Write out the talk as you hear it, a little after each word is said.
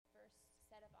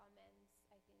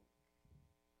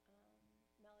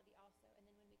melody also, and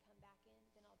then when we come back in,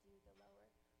 then I'll do the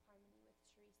lower harmony with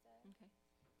Teresa. Okay.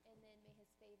 And then may his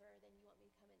favor, then you want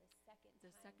me to come in a second time.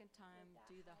 The second time,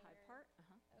 do the high part.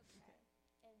 Okay.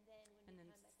 And then when And we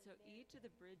then, come at the so very each of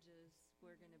the bridges,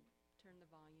 we're going to turn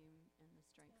the volume and the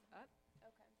strength up.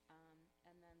 Okay.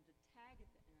 And then the tag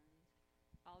at the end,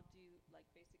 I'll do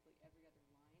like basically every other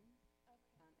line.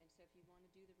 Okay. And so if you want to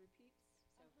do the repeats,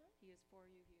 so he is for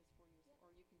you, he is for you,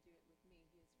 or you can do it with me.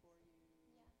 He is for you.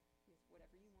 Yeah. He is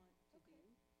whatever you want to do.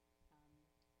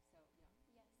 So,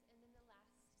 yeah. Yes, and then the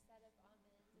last set of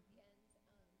amens at the end,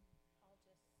 I'll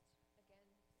just, again,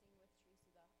 sing with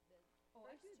Teresa the first two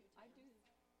times.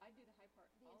 I do the high part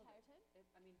The all entire of it. time?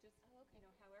 I mean, just,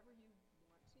 however you want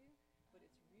to, but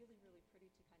it's really, really pretty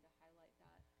to kind of highlight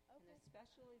that. Okay. And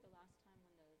especially the last time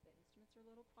when the instruments are a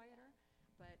little quieter,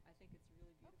 but I think it's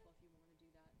really beautiful if you want to do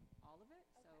that, all of it.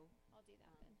 Okay. So I'll do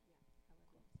that then. yeah, I would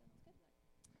love Sounds good.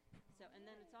 So, and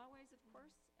then it's always, of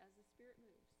course, as the Spirit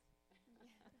moves.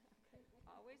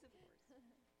 Always, of course. Cool.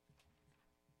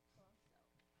 So,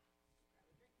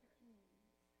 grab a drink here.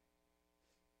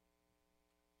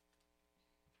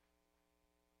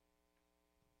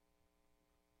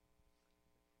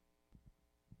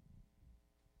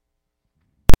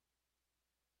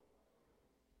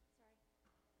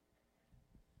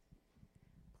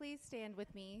 Please stand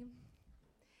with me.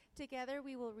 Together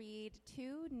we will read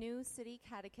 2 New City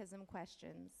Catechism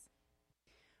questions.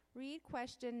 Read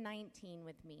question 19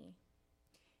 with me.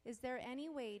 Is there any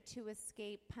way to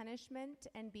escape punishment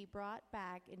and be brought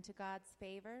back into God's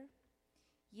favor?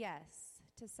 Yes,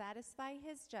 to satisfy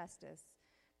his justice,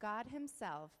 God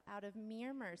himself, out of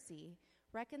mere mercy,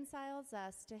 reconciles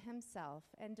us to himself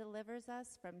and delivers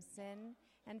us from sin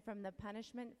and from the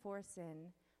punishment for sin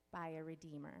by a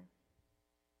Redeemer.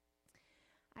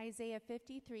 Isaiah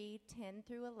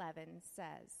 53:10-11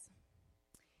 says,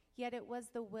 Yet it was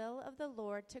the will of the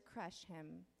Lord to crush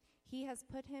him. He has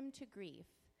put him to grief.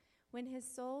 When his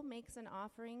soul makes an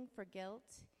offering for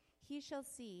guilt, he shall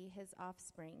see his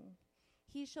offspring.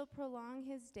 He shall prolong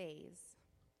his days.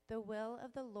 The will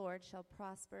of the Lord shall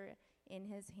prosper in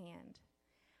his hand.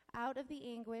 Out of the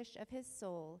anguish of his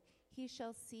soul he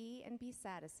shall see and be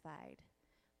satisfied.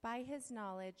 By his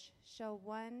knowledge shall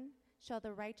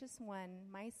the righteous one,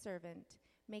 my servant,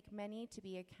 make many to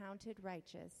be accounted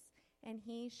righteous, and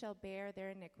he shall bear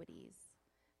their iniquities.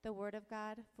 The word of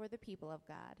God for the people of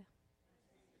God.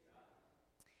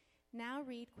 Now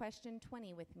read question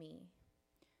 20 with me.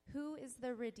 Who is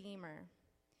the Redeemer?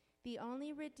 The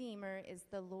only Redeemer is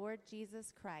the Lord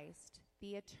Jesus Christ,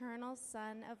 the eternal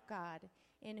Son of God,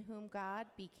 in whom God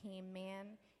became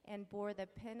man and bore the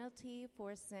penalty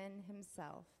for sin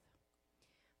himself.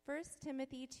 1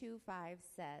 Timothy 2:5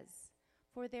 says,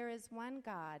 For there is one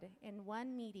God and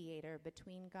one mediator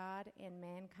between God and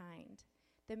mankind,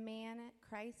 the man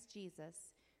Christ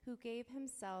Jesus, who gave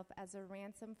himself as a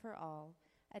ransom for all,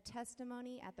 a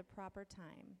testimony at the proper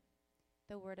time.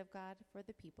 The word of God for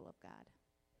the people of God.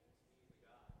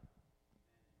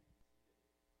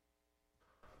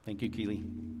 Thank you, Keely.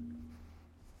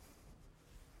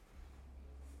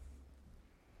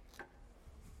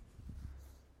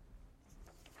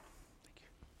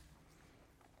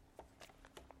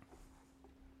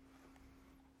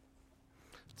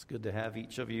 It's good to have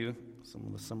each of you, some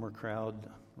of the summer crowd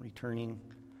returning.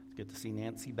 It's good to see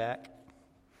Nancy back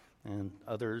and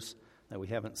others that we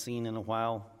haven't seen in a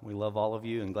while. We love all of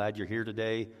you and glad you're here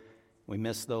today. We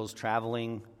miss those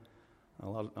traveling a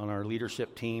lot on our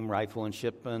leadership team, Rifle and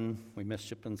Shipman. We miss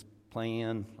Shipman's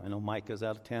playing. I know Micah's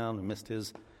out of town. We missed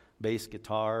his bass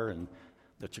guitar. And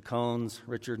the Chacones,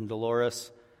 Richard and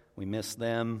Dolores, we miss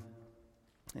them.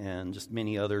 And just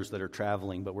many others that are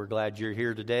traveling. But we're glad you're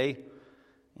here today.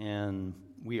 And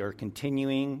we are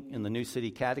continuing in the New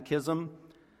City Catechism,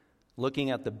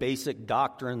 looking at the basic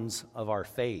doctrines of our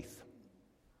faith.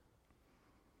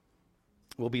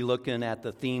 We'll be looking at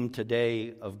the theme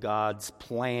today of God's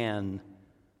plan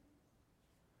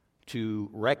to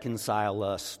reconcile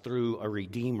us through a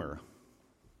Redeemer.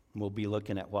 We'll be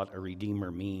looking at what a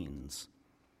Redeemer means.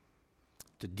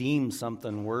 To deem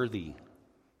something worthy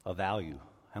of value.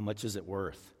 How much is it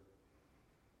worth?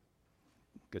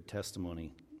 Good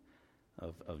testimony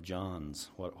of John's,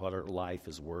 what our life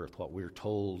is worth, what we're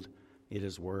told it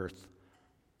is worth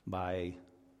by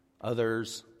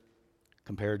others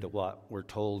compared to what we're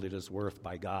told it is worth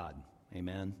by God.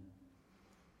 Amen?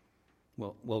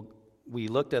 Well, we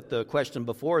looked at the question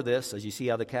before this, as you see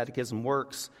how the catechism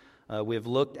works. We've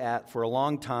looked at, for a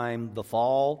long time, the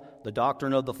fall, the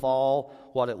doctrine of the fall,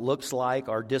 what it looks like,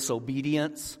 our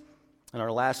disobedience, And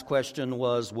our last question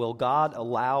was, will God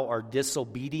allow our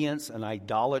disobedience and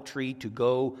idolatry to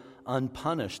go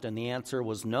unpunished? And the answer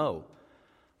was no.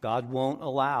 God won't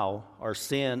allow our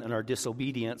sin and our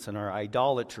disobedience and our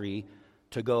idolatry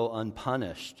to go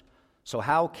unpunished. So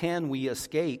how can we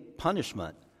escape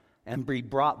punishment and be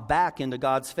brought back into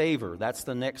God's favor? That's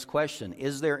the next question.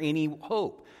 Is there any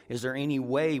hope? Is there any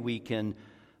way we can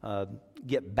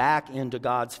get back into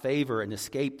God's favor and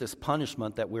escape this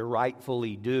punishment that we're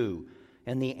rightfully due?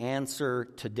 And the answer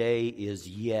today is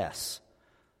yes.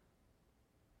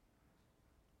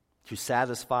 To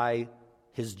satisfy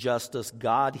His justice,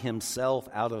 God Himself,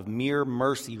 out of mere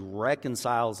mercy,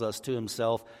 reconciles us to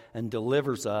Himself and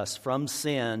delivers us from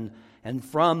sin and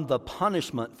from the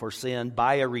punishment for sin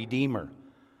by a Redeemer.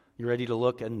 You ready to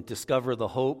look and discover the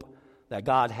hope that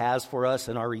God has for us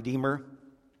in our Redeemer?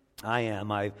 I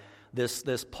am.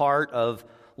 This part of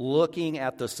looking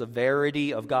at the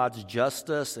severity of God's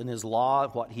justice and His law,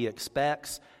 what He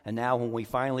expects, and now when we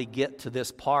finally get to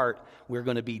this part, we're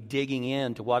going to be digging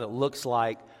into what it looks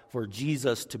like for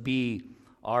Jesus to be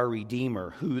our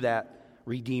Redeemer. Who that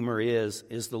Redeemer is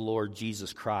the Lord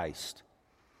Jesus Christ.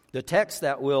 The text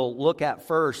that we'll look at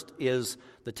first is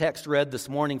the text read this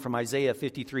morning from Isaiah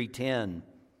 53:10.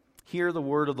 Hear the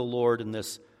word of the Lord in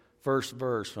this first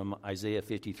verse from Isaiah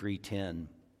 53:10.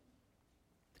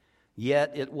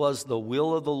 Yet it was the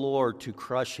will of the Lord to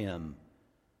crush him.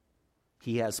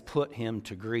 He has put him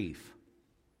to grief.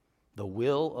 The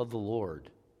will of the Lord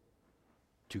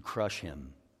to crush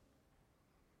him.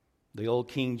 The old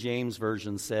King James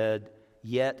Version said,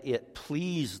 yet it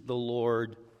pleased the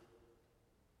Lord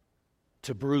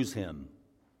to bruise him.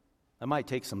 That might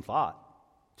take some thought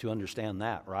to understand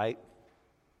that, right?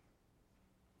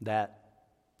 That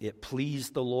it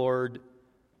pleased the Lord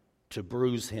to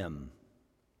bruise him.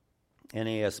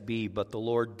 NASB, but the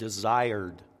Lord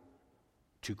desired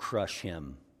to crush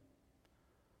him.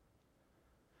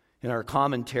 In our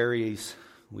commentaries,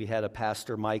 we had a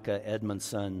pastor, Micah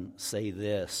Edmondson, say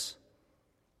this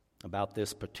about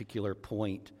this particular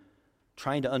point,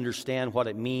 trying to understand what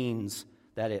it means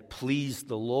that it pleased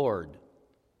the Lord.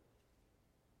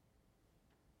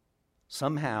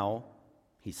 Somehow,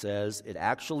 he says, it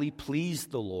actually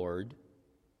pleased the Lord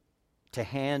to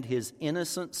hand his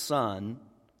innocent son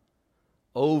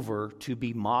over to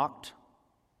be mocked,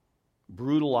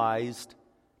 brutalized,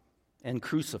 and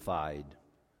crucified.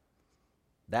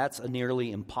 That's a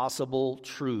nearly impossible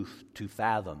truth to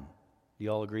fathom. Do you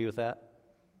all agree with that?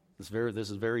 This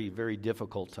is very, very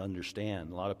difficult to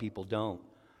understand. A lot of people don't.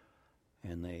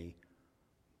 And they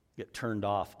get turned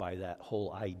off by that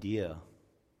whole idea.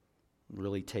 It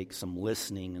really takes some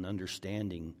listening and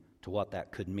understanding to what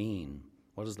that could mean.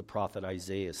 What is the prophet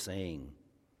Isaiah saying?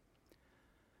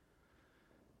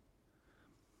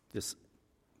 This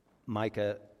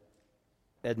Micah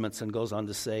Edmondson goes on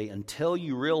to say, until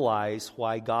you realize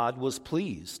why God was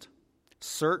pleased.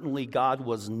 Certainly God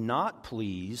was not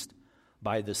pleased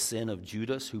by the sin of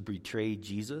Judas who betrayed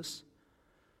Jesus.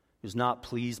 He was not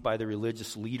pleased by the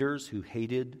religious leaders who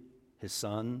hated his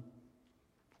son,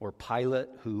 or Pilate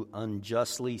who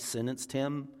unjustly sentenced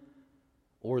him,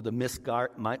 or the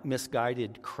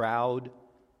misguided crowd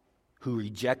who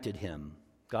rejected him.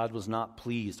 God was not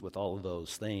pleased with all of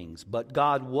those things. But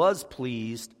God was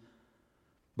pleased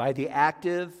by the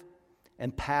active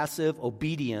and passive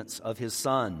obedience of his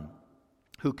Son,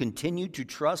 who continued to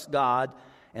trust God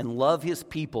and love his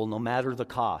people no matter the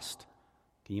cost.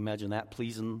 Can you imagine that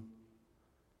pleasing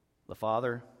the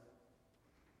Father?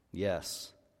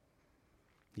 Yes.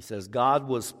 He says, God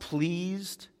was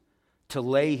pleased to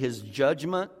lay his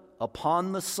judgment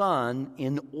upon the Son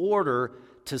in order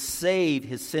to save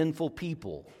his sinful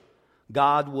people.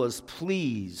 God was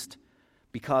pleased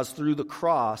because through the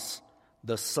cross,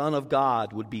 the Son of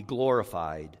God would be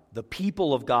glorified. The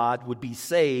people of God would be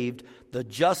saved. The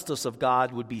justice of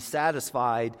God would be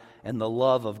satisfied. And the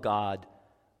love of God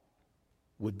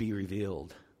would be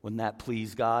revealed. Wouldn't that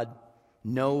please God?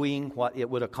 Knowing what it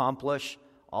would accomplish,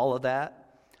 all of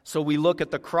that. So we look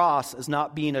at the cross as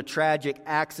not being a tragic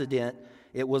accident.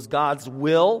 It was God's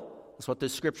will. That's what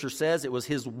this scripture says. It was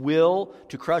his will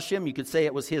to crush him. You could say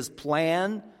it was his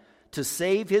plan to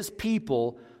save his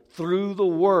people through the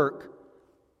work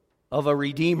of a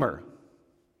Redeemer.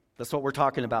 That's what we're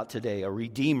talking about today, a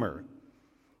Redeemer.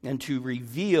 And to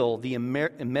reveal the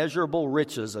immeasurable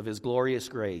riches of his glorious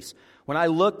grace. When I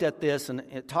looked at this and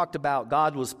it talked about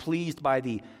God was pleased by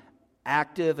the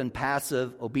active and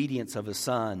passive obedience of his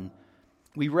Son,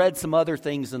 we read some other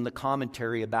things in the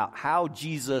commentary about how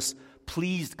Jesus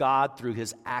pleased God through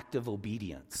his active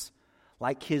obedience.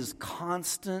 Like his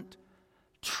constant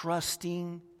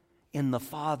trusting in the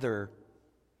Father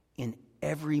in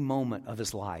every moment of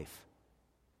his life.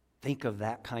 Think of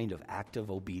that kind of active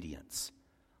obedience,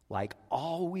 like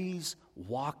always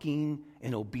walking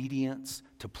in obedience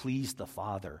to please the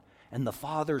Father, and the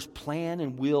Father's plan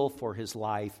and will for his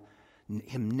life,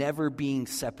 him never being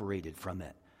separated from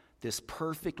it. This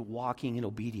perfect walking in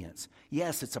obedience.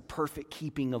 Yes, it's a perfect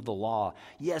keeping of the law.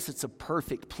 Yes, it's a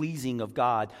perfect pleasing of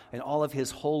God and all of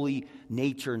his holy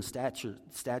nature and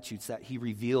statutes that he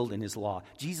revealed in his law.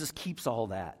 Jesus keeps all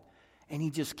that. And he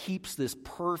just keeps this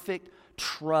perfect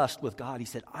trust with God. He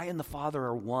said, I and the Father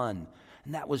are one.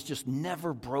 And that was just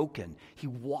never broken. He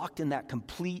walked in that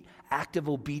complete active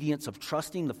obedience of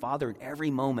trusting the Father in every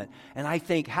moment. And I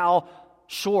think how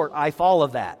short I fall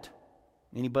of that.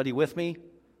 Anybody with me?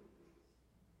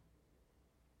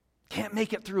 Can't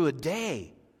make it through a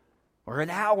day or an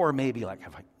hour maybe, like,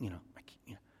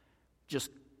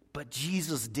 but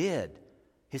Jesus did,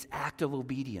 his act of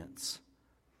obedience.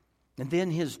 And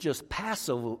then his just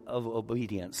passive of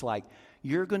obedience, like,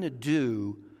 you're going to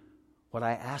do what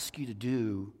I ask you to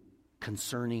do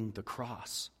concerning the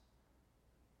cross.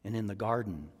 And in the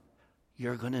garden,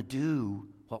 you're going to do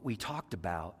what we talked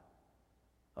about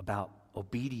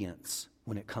obedience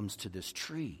when it comes to this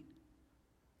tree.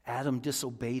 Adam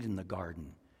disobeyed in the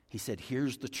garden. He said,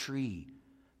 here's the tree.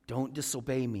 Don't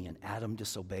disobey me. And Adam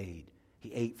disobeyed.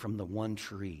 He ate from the one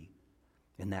tree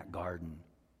in that garden.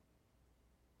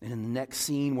 And in the next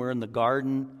scene, we're in the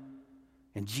garden,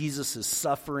 and Jesus is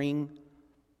suffering.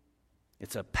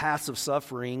 It's a passive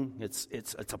suffering.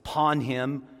 It's upon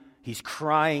him. He's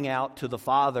crying out to the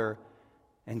Father,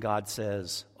 and God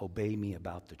says, obey me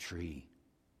about the tree.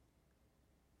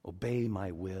 Obey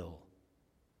my will.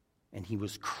 And he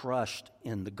was crushed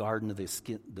in the Garden of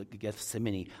the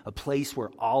Gethsemane, a place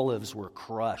where olives were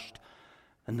crushed.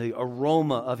 And the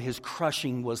aroma of his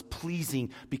crushing was pleasing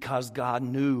because God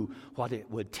knew what it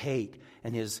would take.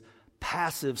 And his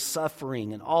passive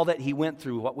suffering and all that he went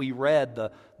through, what we read,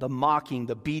 the mocking,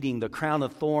 the beating, the crown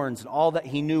of thorns, and all that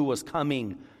he knew was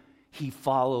coming, he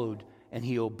followed and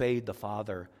he obeyed the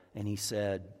Father. And he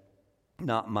said,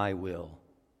 not my will,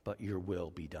 but your will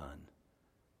be done.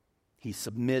 He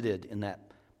submitted in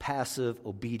that passive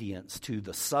obedience to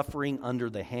the suffering under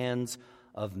the hands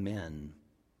of men.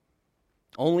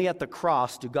 Only at the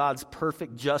cross do God's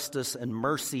perfect justice and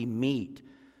mercy meet.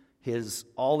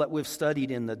 All that we've studied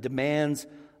in the demands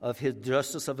of his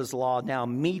justice of his law now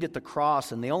meet at the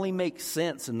cross, and they only make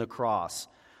sense in the cross.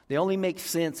 They only make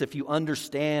sense if you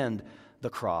understand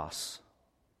the cross.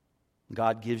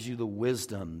 God gives you the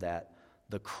wisdom that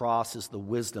the cross is the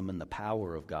wisdom and the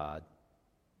power of God.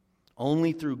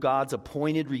 Only through God's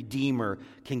appointed Redeemer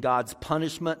can God's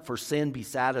punishment for sin be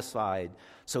satisfied,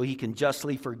 so he can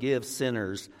justly forgive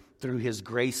sinners through his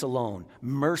grace alone.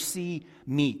 Mercy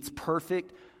meets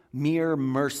perfect, mere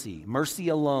mercy. Mercy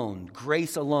alone,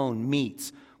 grace alone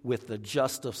meets with the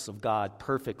justice of God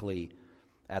perfectly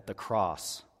at the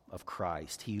cross of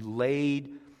Christ. He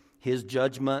laid his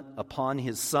judgment upon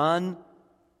his Son.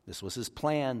 This was his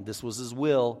plan. This was his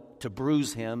will, to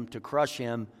bruise him, to crush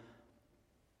him,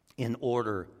 in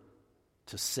order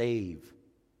to save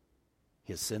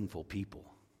his sinful people.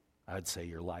 I'd say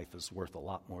your life is worth a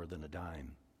lot more than a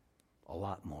dime. A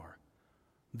lot more.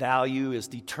 Value is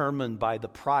determined by the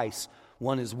price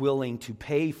one is willing to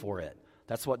pay for it.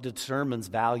 That's what determines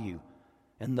value.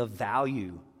 And the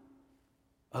value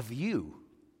of you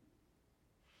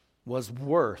was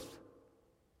worth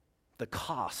the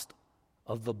cost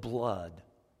of the blood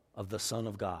of the Son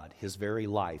of God, his very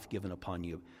life given upon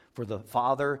you. For the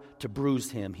Father to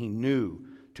bruise him, he knew,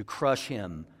 to crush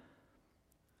him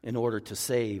in order to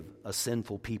save a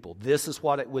sinful people. This is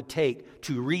what it would take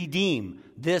to redeem.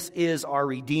 This is our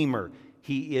Redeemer.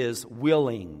 He is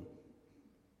willing.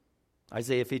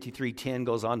 Isaiah 53:10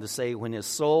 goes on to say, when his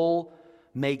soul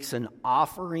makes an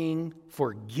offering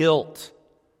for guilt.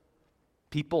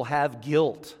 People have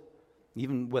guilt.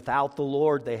 Even without the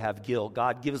Lord, they have guilt.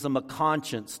 God gives them a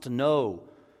conscience to know.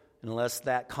 Unless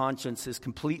that conscience is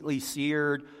completely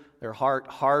seared, their heart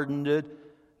hardened,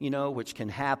 which can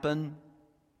happen.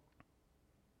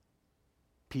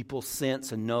 People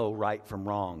sense and know right from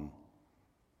wrong.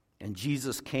 And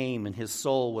Jesus came, and his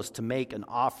soul was to make an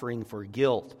offering for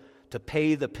guilt, to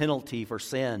pay the penalty for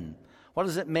sin. What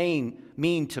does it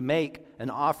mean to make an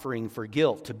offering for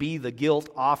guilt, to be the guilt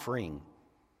offering?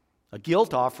 A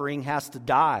guilt offering has to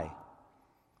die.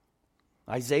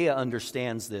 Isaiah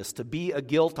understands this. To be a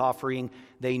guilt offering,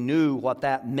 they knew what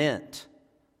that meant.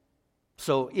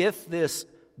 So if this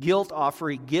guilt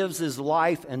offering gives his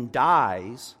life and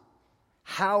dies,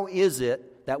 how is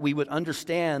it that we would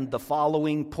understand the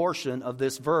following portion of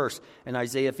this verse in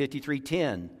Isaiah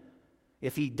 53:10?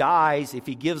 if he dies, if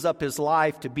he gives up his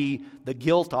life to be the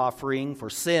guilt offering for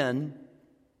sin,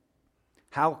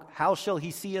 how shall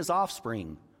he see his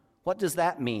offspring? What does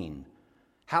that mean?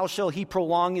 How shall he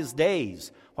prolong his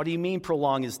days? What do you mean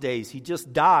prolong his days? He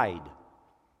just died.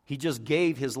 He just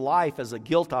gave his life as a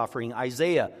guilt offering.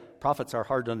 Isaiah, prophets are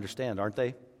hard to understand, aren't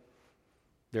they?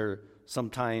 They're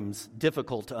sometimes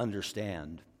difficult to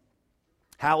understand.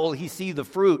 How will he see the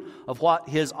fruit of what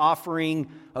his offering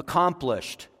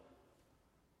accomplished?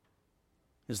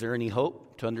 Is there any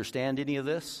hope to understand any of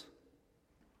this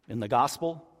in the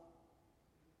gospel?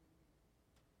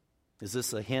 Is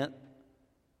this a hint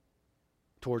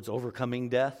towards overcoming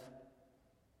death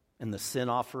and the sin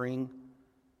offering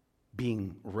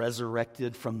being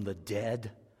resurrected from the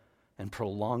dead and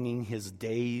prolonging his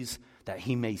days that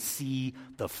he may see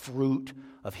the fruit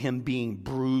of him being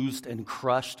bruised and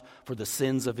crushed for the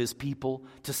sins of his people,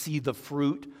 to see the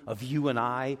fruit of you and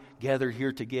I gathered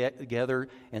here together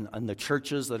and the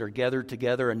churches that are gathered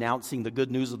together announcing the good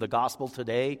news of the gospel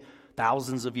today,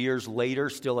 thousands of years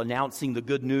later, still announcing the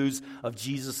good news of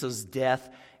Jesus' death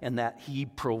and that he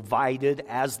provided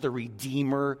as the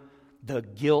Redeemer the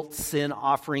guilt sin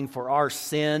offering for our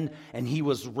sin, and he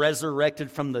was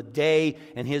resurrected from the day,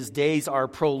 and his days are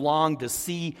prolonged to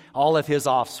see all of his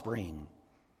offspring.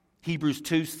 Hebrews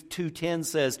 2:10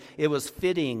 says, it was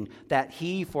fitting that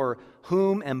he for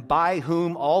whom and by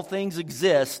whom all things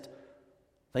exist,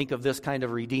 think of this kind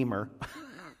of Redeemer,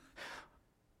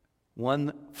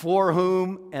 one for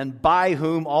whom and by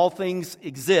whom all things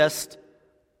exist,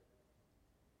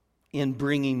 in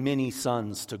bringing many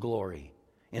sons to glory.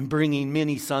 In bringing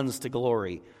many sons to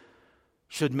glory,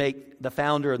 should make the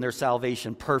founder and their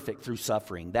salvation perfect through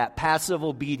suffering. That passive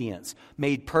obedience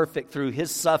made perfect through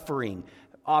his suffering,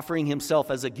 offering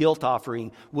himself as a guilt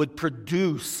offering, would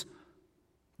produce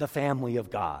the family of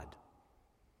God.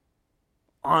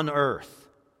 On earth,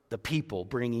 the people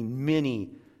bringing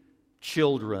many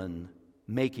children,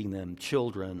 making them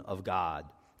children of God.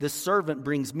 This servant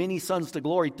brings many sons to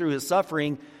glory through his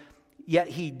suffering, yet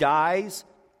he dies.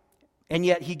 And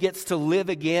yet he gets to live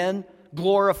again,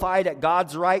 glorified at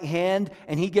God's right hand,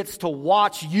 and he gets to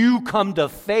watch you come to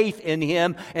faith in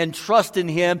him and trust in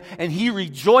him, and he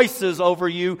rejoices over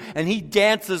you, and he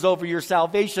dances over your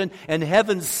salvation, and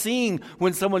heavens sing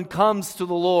when someone comes to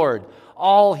the Lord.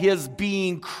 All his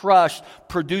being crushed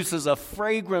produces a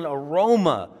fragrant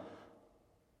aroma.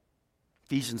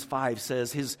 Ephesians 5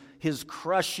 says his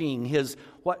crushing,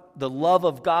 what the love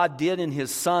of God did in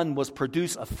his Son was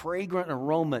produce a fragrant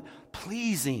aroma,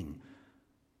 pleasing.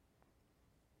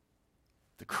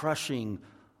 The crushing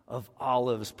of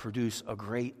olives produce a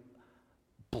great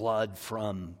blood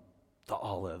from the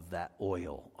olive, that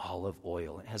oil, olive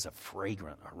oil. It has a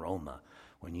fragrant aroma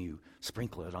when you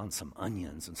sprinkle it on some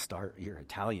onions and start your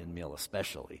Italian meal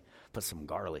especially. Put some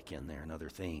garlic in there and other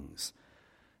things.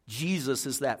 Jesus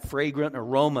is that fragrant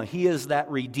aroma. He is that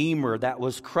Redeemer that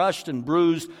was crushed and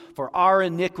bruised for our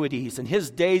iniquities, and his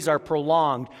days are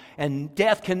prolonged, and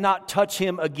death cannot touch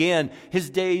him again. His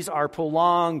days are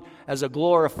prolonged as a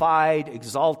glorified,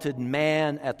 exalted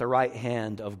man at the right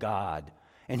hand of God.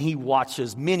 And he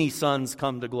watches many sons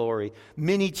come to glory,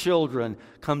 many children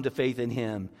come to faith in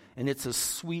him. And it's a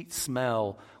sweet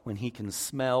smell when he can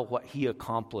smell what he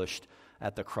accomplished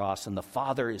at the cross. And the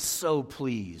Father is so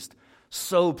pleased,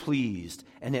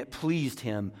 and it pleased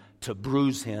him to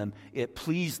bruise him. It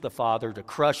pleased the Father to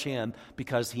crush him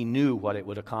because he knew what it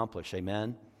would accomplish.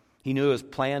 Amen? He knew his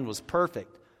plan was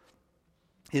perfect.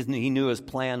 He knew his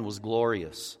plan was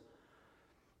glorious.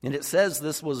 And it says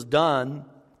this was done,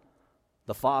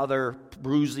 the Father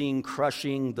bruising,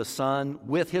 crushing the Son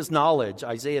with his knowledge.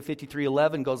 Isaiah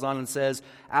 53:11 goes on and says,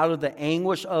 out of the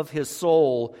anguish of his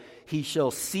soul he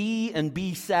shall see and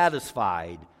be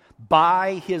satisfied.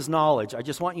 By his knowledge, I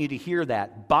just want you to hear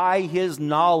that. By his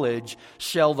knowledge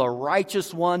shall the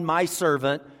righteous one, my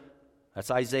servant,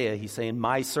 that's Isaiah, he's saying,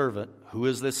 my servant. Who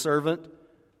is this servant?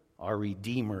 Our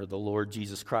Redeemer, the Lord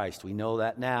Jesus Christ. We know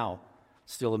that now.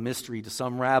 Still a mystery to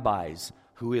some rabbis.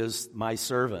 Who is my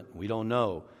servant? We don't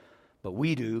know. But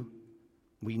we do.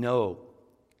 We know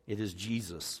it is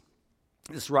Jesus.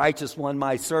 This righteous one,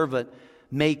 my servant,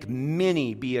 make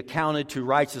many be accounted to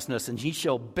righteousness, and he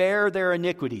shall bear their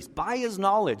iniquities. By his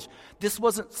knowledge. This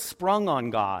wasn't sprung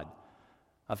on God.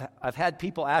 I've had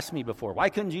people ask me before, why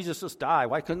couldn't Jesus just die?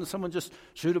 Why couldn't someone just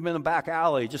shoot him in a back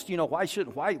alley? Just,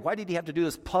 why did he have to do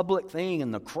this public thing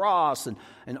and the cross and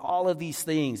all of these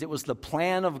things? It was the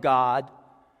plan of God,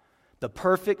 the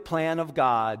perfect plan of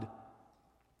God,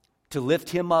 to lift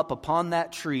him up upon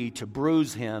that tree, to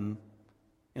bruise him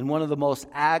in one of the most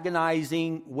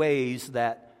agonizing ways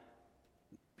that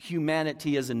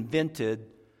humanity has invented,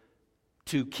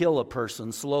 to kill a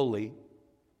person slowly.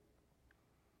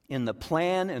 In the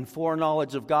plan and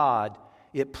foreknowledge of God,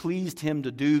 it pleased him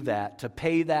to do that, to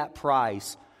pay that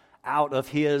price out of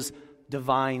his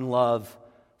divine love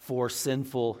for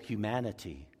sinful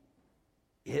humanity.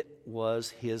 It was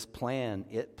his plan.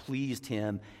 It pleased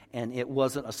him, and it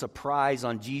wasn't a surprise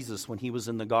on Jesus when he was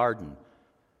in the garden.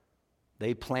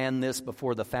 They planned this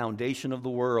before the foundation of the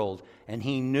world, and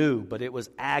he knew, but it was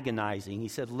agonizing. He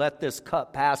said, let this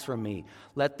cup pass from me.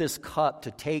 Let this cup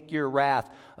to take your wrath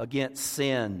against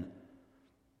sin.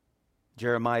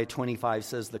 Jeremiah 25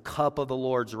 says, the cup of the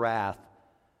Lord's wrath.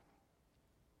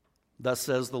 Thus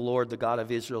says the Lord, the God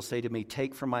of Israel, say to me,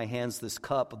 take from my hands this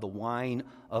cup of the wine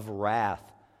of wrath.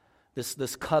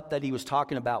 This cup that he was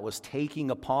talking about was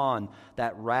taking upon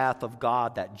that wrath of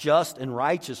God, that just and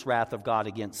righteous wrath of God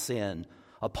against sin,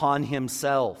 upon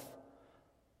himself,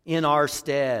 in our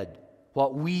stead,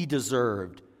 what we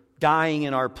deserved, dying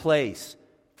in our place.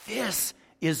 This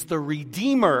is the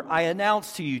Redeemer I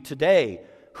announce to you today,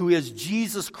 who is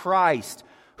Jesus Christ,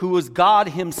 who was God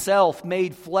himself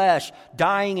made flesh,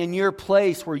 dying in your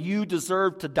place where you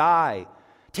deserve to die,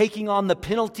 taking on the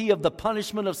penalty of the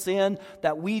punishment of sin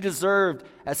that we deserved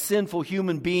as sinful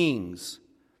human beings.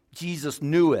 Jesus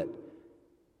knew it.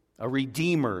 A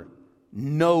Redeemer,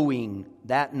 knowing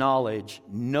that knowledge,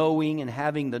 knowing and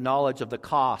having the knowledge of the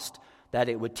cost that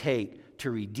it would take to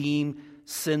redeem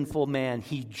sinful man,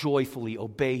 he joyfully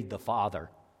obeyed the Father.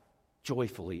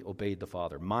 Joyfully obeyed the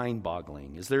Father.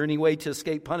 Mind-boggling. Is there any way to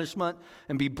escape punishment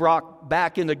and be brought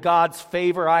back into God's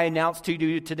favor? I announce to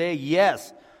you today,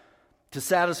 yes. To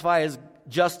satisfy his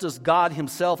justice, God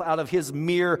himself, out of his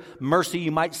mere mercy, you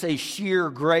might say sheer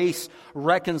grace,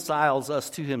 reconciles us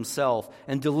to himself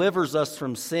and delivers us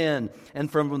from sin and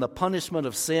from the punishment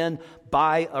of sin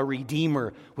by a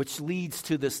Redeemer, which leads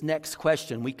to this next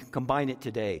question. We can combine it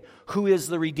today. Who is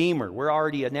the Redeemer? We're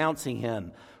already announcing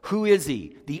him. Who is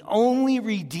he? The only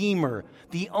Redeemer,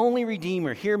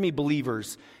 hear me,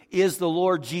 believers, is the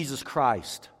Lord Jesus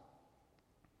Christ,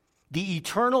 the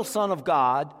eternal Son of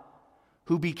God,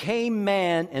 who became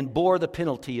man and bore the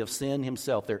penalty of sin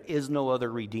himself. There is no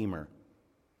other Redeemer.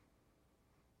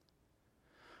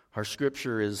 Our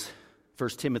scripture is 1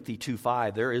 Timothy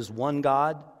 2:5. There is one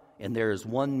God and there is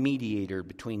one mediator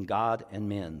between God and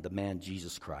men, the man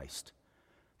Jesus Christ.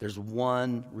 There's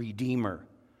one Redeemer.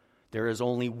 There is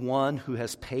only one who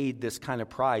has paid this kind of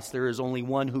price. There is only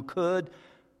one who could,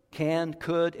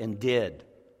 and did.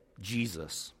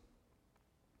 Jesus.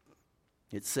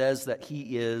 It says that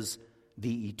he is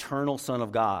the eternal Son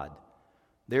of God.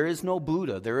 There is no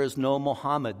Buddha, there is no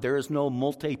Muhammad, there is no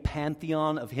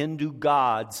multi-pantheon of Hindu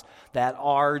gods that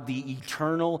are the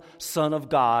eternal Son of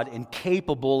God and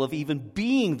capable of even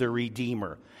being the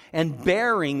Redeemer and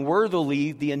bearing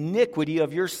worthily the iniquity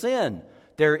of your sin.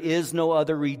 There is no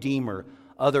other Redeemer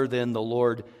other than the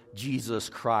Lord Jesus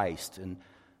Christ. And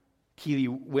Keely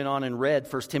went on and read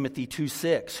 1 Timothy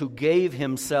 2:6, who gave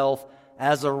himself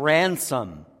as a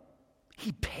ransom.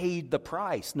 He paid the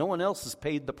price. No one else has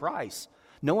paid the price.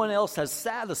 No one else has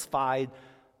satisfied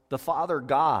the Father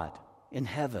God in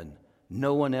heaven.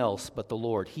 No one else but the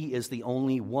Lord. He is the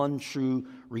only one true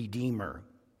Redeemer.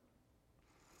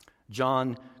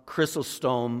 John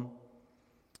Chrysostom,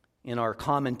 in our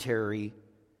commentary,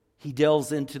 he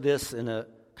delves into this in a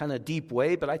kind of deep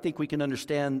way, but I think we can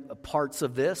understand parts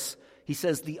of this. He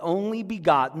says, the only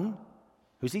begotten,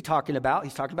 who's he talking about?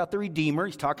 He's talking about the Redeemer.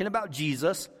 He's talking about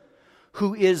Jesus,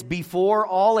 who is before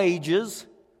all ages.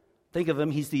 Think of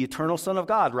him, he's the eternal Son of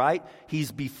God, right?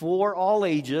 He's before all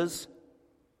ages,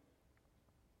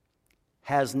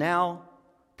 has now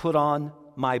put on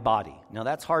my body. Now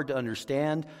that's hard to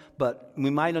understand, but we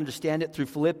might understand it through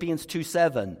Philippians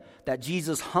 2:7, that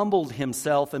Jesus humbled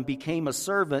himself and became a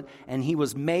servant, and he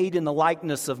was made in the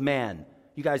likeness of man.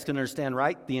 You guys can understand,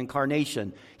 right? The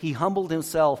incarnation. He humbled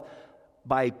himself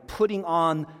by putting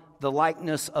on the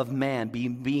likeness of man,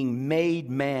 being made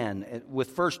man.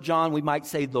 With 1 John, we might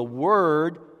say the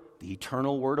Word, the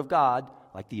eternal Word of God,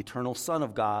 like the eternal Son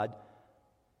of God,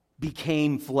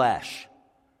 became flesh.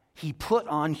 He put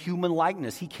on human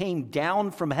likeness. He came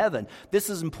down from heaven.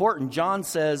 This is important. John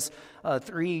says,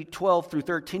 3:12 through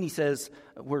 13, he says,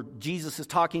 where Jesus is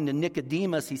talking to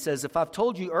Nicodemus, he says, if I've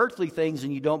told you earthly things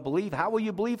and you don't believe, how will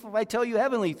you believe if I tell you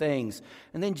heavenly things?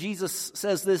 And then Jesus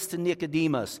says this to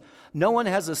Nicodemus, no one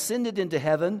has ascended into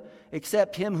heaven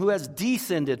except him who has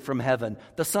descended from heaven,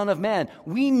 the Son of Man.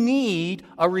 We need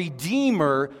a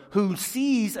Redeemer who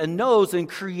sees and knows and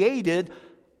created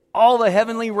all the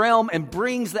heavenly realm and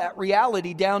brings that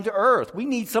reality down to earth. We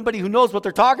need somebody who knows what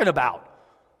they're talking about.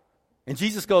 And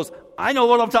Jesus goes, I know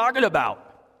what I'm talking about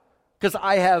because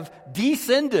I have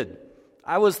descended.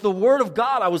 I was the Word of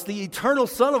God. I was the eternal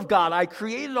Son of God. I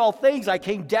created all things. I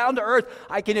came down to earth.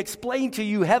 I can explain to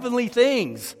you heavenly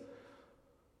things.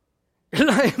 And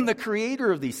I am the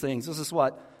creator of these things. This is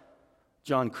what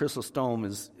John Chrysostom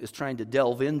is trying to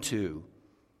delve into.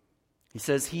 He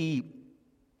says he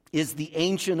is the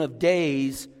Ancient of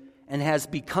Days and has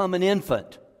become an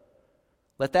infant.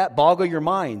 Let that boggle your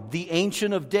mind. The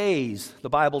Ancient of Days, the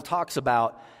Bible talks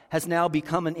about, has now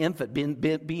become an infant,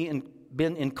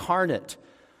 been incarnate.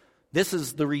 This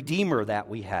is the Redeemer that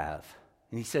we have.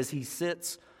 And he says he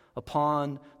sits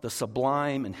upon the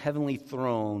sublime and heavenly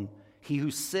throne. He who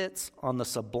sits on the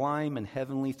sublime and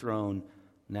heavenly throne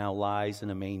now lies in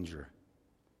a manger.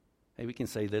 Maybe we can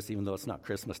say this even though it's not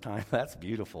Christmas time. That's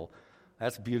beautiful.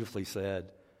 That's beautifully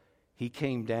said. He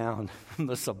came down from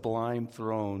the sublime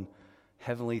throne,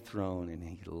 heavenly throne, and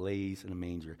he lays in a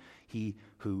manger. He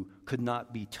who could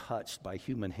not be touched by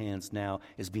human hands now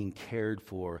is being cared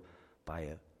for by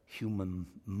a human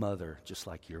mother, just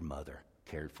like your mother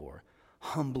cared for,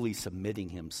 humbly submitting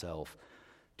himself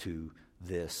to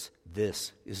this.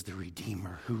 This is the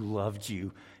Redeemer who loved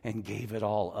you and gave it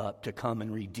all up to come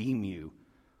and redeem you.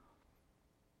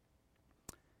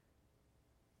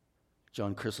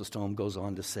 John Chrysostom goes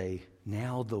on to say,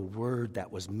 now the Word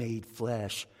that was made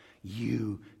flesh,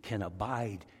 you can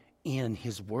abide in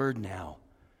His Word now.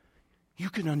 You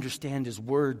can understand His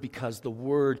Word because the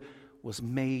Word was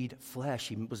made flesh.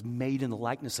 He was made in the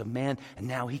likeness of man, and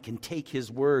now He can take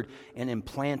His Word and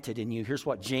implant it in you. Here's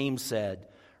what James said,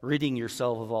 ridding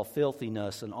yourself of all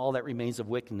filthiness and all that remains of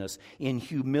wickedness. In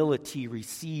humility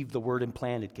receive the Word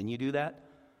implanted. Can you do that?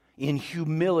 In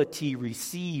humility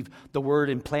receive the Word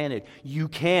implanted. You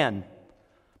can,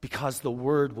 because the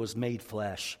Word was made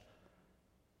flesh.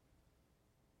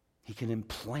 He can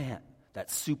implant that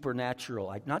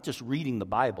supernatural, not just reading the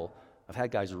Bible. I've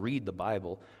had guys read the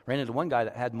Bible. Ran into one guy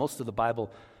that had most of the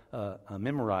Bible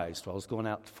memorized while I was going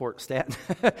out to Fort Stanton.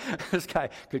 This guy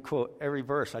could quote every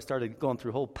verse. I started going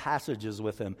through whole passages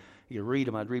with him. He'd read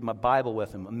them. I'd read my Bible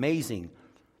with him. Amazing.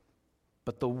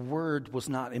 But the Word was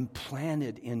not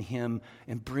implanted in him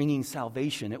and bringing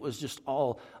salvation. It was just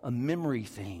all a memory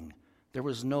thing. There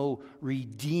was no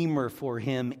Redeemer for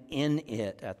him in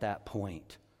it at that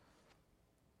point.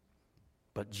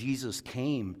 But Jesus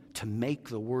came to make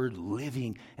the Word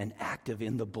living and active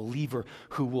in the believer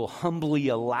who will humbly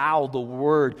allow the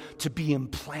Word to be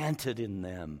implanted in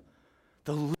them.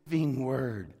 The living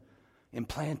Word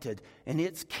implanted. And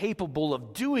it's capable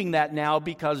of doing that now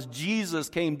because Jesus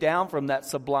came down from that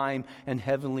sublime and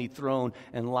heavenly throne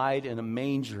and lied in a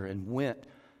manger and went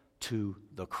to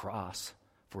the cross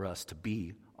for us to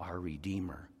be our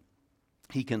Redeemer.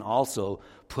 He can also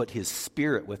put His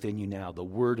Spirit within you now. The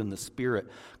Word and the Spirit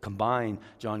combined.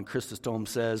 John Chrysostom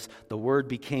says, the Word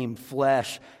became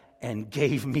flesh and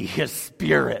gave me His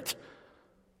Spirit.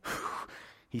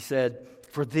 He said,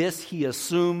 for this He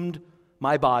assumed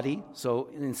my body. So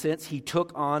in a sense, He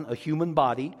took on a human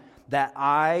body that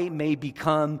I may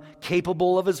become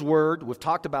capable of His Word. We've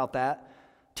talked about that.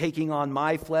 Taking on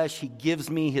my flesh, He gives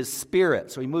me His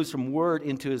Spirit. So He moves from Word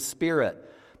into His Spirit.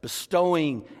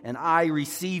 Bestowing and I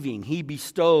receiving. He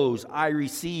bestows, I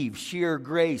receive. Sheer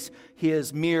grace,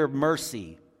 His mere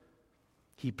mercy.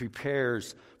 He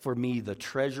prepares for me the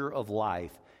treasure of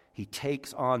life. He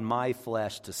takes on my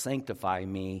flesh to sanctify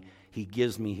me. He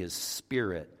gives me His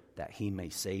Spirit that He may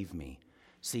save me.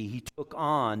 See, He took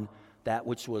on that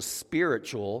which was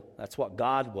spiritual. That's what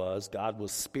God was. God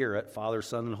was Spirit, Father,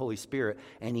 Son, and Holy Spirit.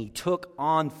 And He took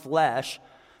on flesh,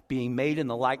 being made in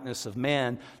the likeness of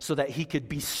man, so that He could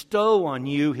bestow on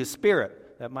you His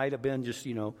Spirit. That might have been just,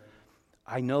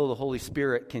 I know the Holy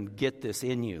Spirit can get this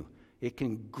in you. It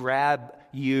can grab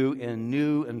you in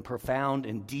new and profound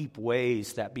and deep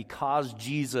ways that because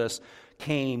Jesus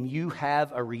came, you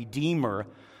have a Redeemer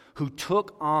who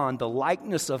took on the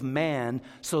likeness of man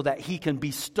so that He can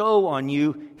bestow on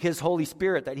you His Holy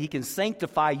Spirit, that He can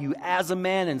sanctify you as a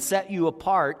man and set you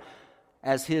apart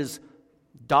as His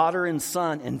daughter and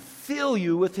son and fill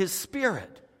you with His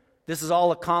Spirit. This is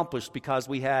all accomplished because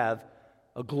we have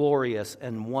a glorious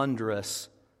and wondrous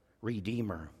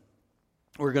Redeemer.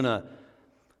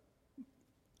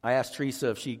 I asked Teresa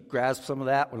if she grasped some of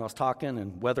that when I was talking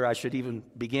and whether I should even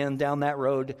begin down that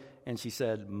road, and she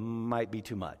said, might be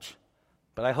too much.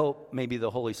 But I hope maybe the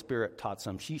Holy Spirit taught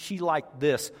some. She liked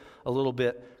this a little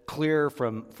bit clearer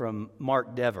from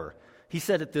Mark Dever. He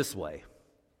said it this way.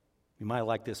 You might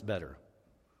like this better.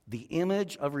 The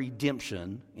image of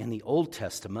redemption in the Old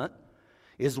Testament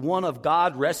is one of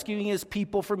God rescuing His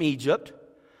people from Egypt,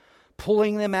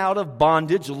 pulling them out of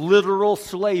bondage, literal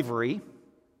slavery.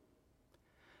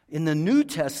 In the New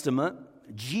Testament,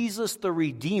 Jesus the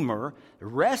Redeemer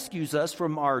rescues us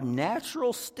from our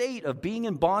natural state of being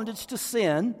in bondage to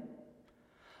sin,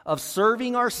 of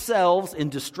serving ourselves in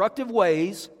destructive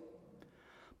ways.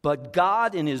 But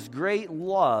God, in His great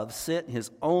love, sent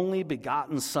His only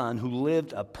begotten Son, who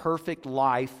lived a perfect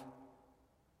life,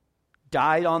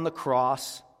 died on the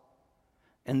cross,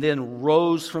 and then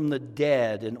rose from the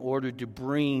dead in order to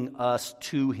bring us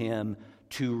to Him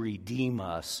to redeem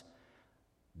us.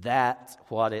 That's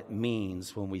what it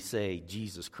means when we say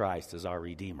Jesus Christ is our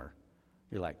Redeemer.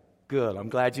 You're like, good, I'm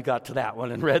glad you got to that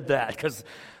one and read that, because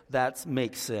that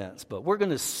makes sense. But we're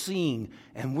going to sing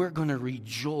and we're going to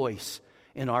rejoice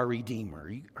in our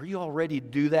Redeemer. Are you all ready to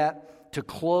do that? To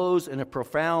close in a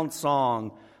profound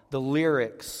song, the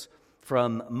lyrics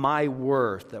from My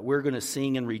Worth that we're going to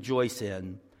sing and rejoice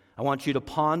in. I want you to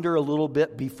ponder a little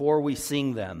bit before we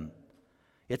sing them.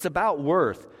 It's about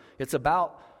worth. It's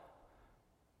about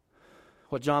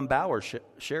what John Bauer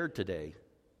shared today.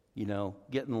 You know,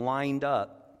 getting lined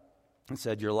up and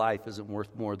said your life isn't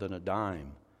worth more than a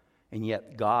dime. And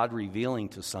yet God revealing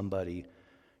to somebody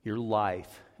your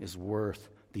life is worth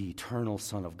the eternal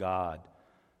Son of God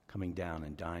coming down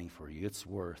and dying for you. It's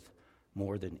worth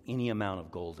more than any amount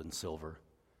of gold and silver.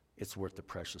 It's worth the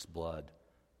precious blood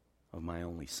of my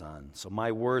only Son. So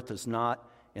my worth is not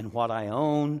in what I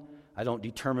own. I don't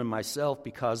determine myself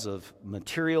because of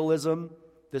materialism,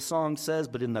 this song says,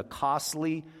 but in the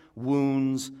costly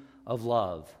wounds of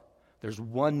love. There's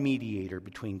one mediator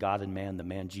between God and man, the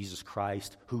man Jesus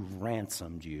Christ, who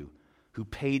ransomed you, who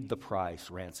paid the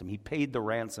price, ransom. He paid the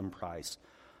ransom price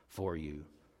for you,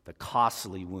 the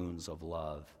costly wounds of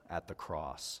love at the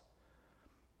cross.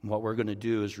 And what we're going to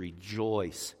do is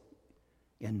rejoice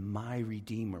in my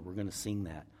Redeemer. We're going to sing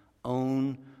that.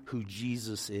 Own who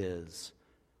Jesus is.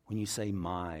 When you say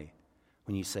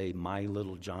when you say my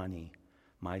little Johnny,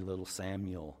 my little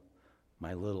Samuel,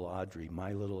 my little Audrey,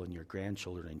 my little and your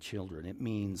grandchildren and children, it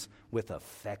means with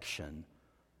affection.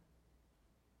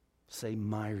 Say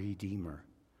my Redeemer.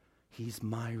 He's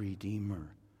my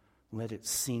Redeemer. Let it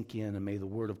sink in, and may the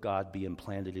Word of God be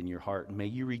implanted in your heart. And may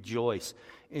you rejoice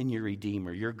in your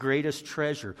Redeemer, your greatest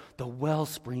treasure, the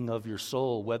wellspring of your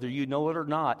soul. Whether you know it or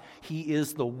not, He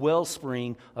is the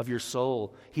wellspring of your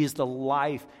soul. He is the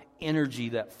life energy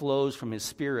that flows from His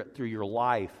Spirit through your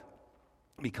life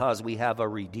because we have a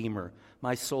Redeemer.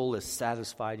 My soul is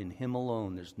satisfied in Him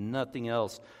alone. There's nothing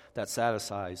else that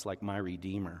satisfies like my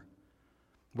Redeemer.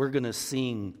 We're going to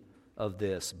sing of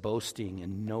this, boasting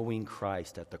and knowing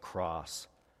Christ at the cross.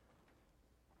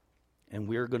 And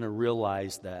we're going to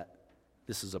realize that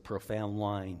this is a profound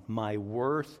line. My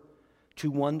worth,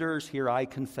 two wonders here I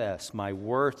confess, my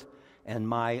worth and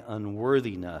my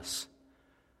unworthiness,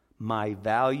 my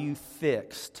value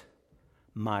fixed,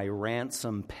 my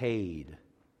ransom paid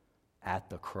at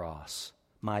the cross.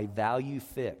 My value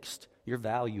fixed. Your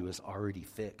value is already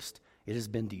fixed. It has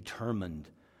been determined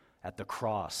at the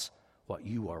cross what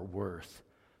you are worth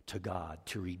to God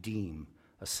to redeem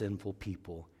a sinful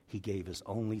people. He gave His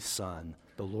only Son,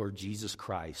 the Lord Jesus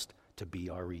Christ, to be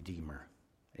our Redeemer.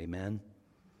 Amen.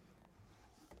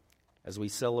 As we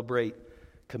celebrate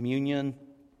communion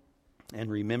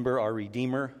and remember our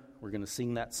Redeemer, we're going to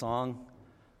sing that song,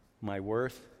 My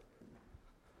Worth.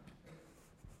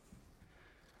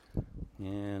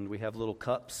 And we have little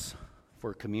cups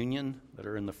for communion that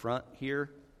are in the front here.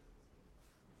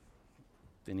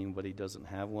 If anybody doesn't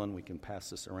have one, we can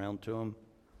pass this around to them.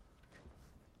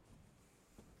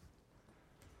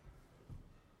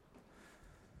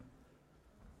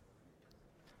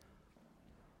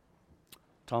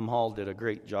 Tom Hall did a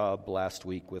great job last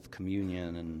week with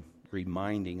communion and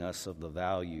reminding us of the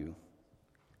value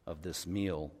of this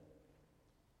meal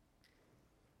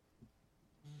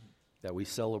that we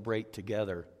celebrate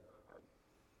together.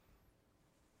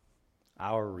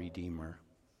 Our Redeemer,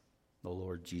 the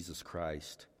Lord Jesus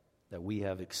Christ, that we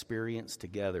have experienced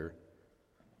together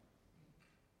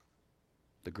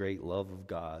the great love of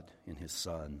God in His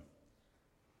Son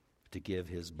to give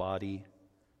His body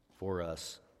for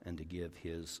us and to give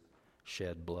His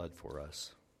shed blood for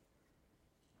us.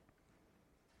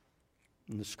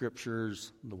 In the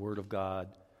Scriptures, the Word of God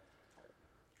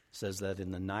says that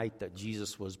in the night that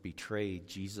Jesus was betrayed,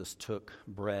 Jesus took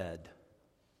bread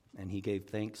and He gave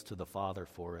thanks to the Father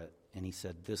for it. And He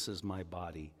said, "This is my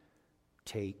body.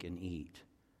 Take and eat,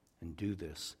 and do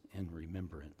this in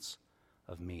remembrance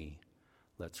of me."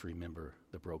 Let's remember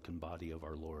the broken body of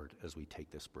our Lord as we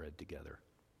take this bread together.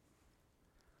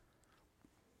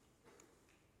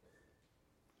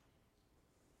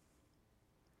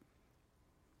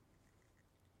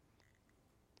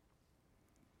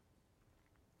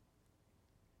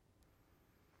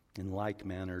 In like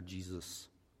manner, Jesus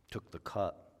took the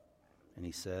cup and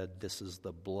he said, "This is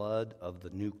the blood of the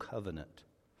new covenant.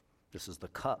 This is the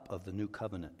cup of the new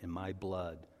covenant in my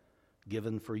blood,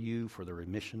 given for you for the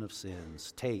remission of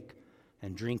sins. Take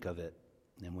and drink of it.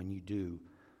 And when you do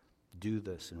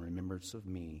this in remembrance of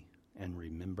me, and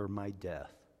remember my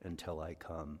death until I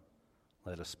come."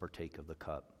 Let us partake of the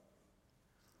cup.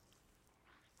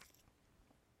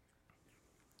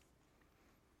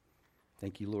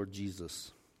 Thank you, Lord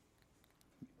Jesus,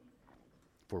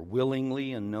 for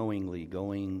willingly and knowingly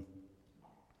going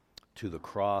to the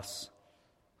cross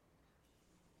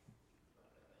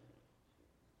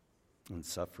and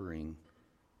suffering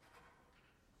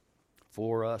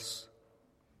for us,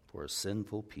 for a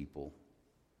sinful people.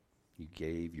 You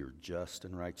gave your just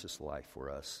and righteous life for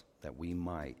us, that we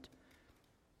might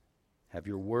have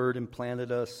your word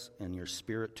implanted us and your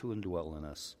spirit to indwell in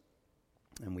us.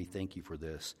 And we thank you for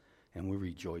this, and we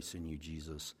rejoice in you,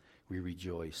 Jesus. We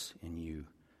rejoice in you,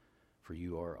 for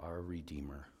you are our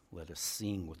Redeemer. Let us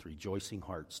sing with rejoicing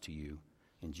hearts to you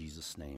in Jesus' name.